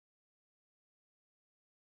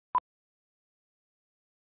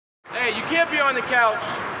Hey, you can't be on the couch.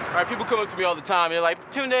 All right, people come up to me all the time. They're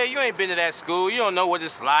like, Tunde, you ain't been to that school. You don't know what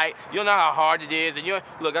it's like. You don't know how hard it is. And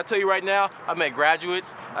look, I tell you right now, I've met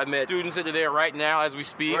graduates. I've met students that are there right now as we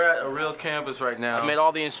speak. We're at a real campus right now. I've met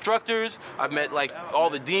all the instructors. I've met like all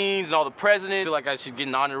the deans and all the presidents. I feel like I should get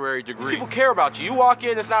an honorary degree. People care about you. You walk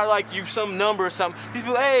in, it's not like you some number or something. These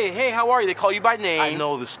people, hey, how are you? They call you by name. I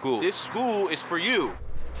know the school. This school is for you.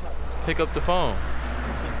 Pick up the phone.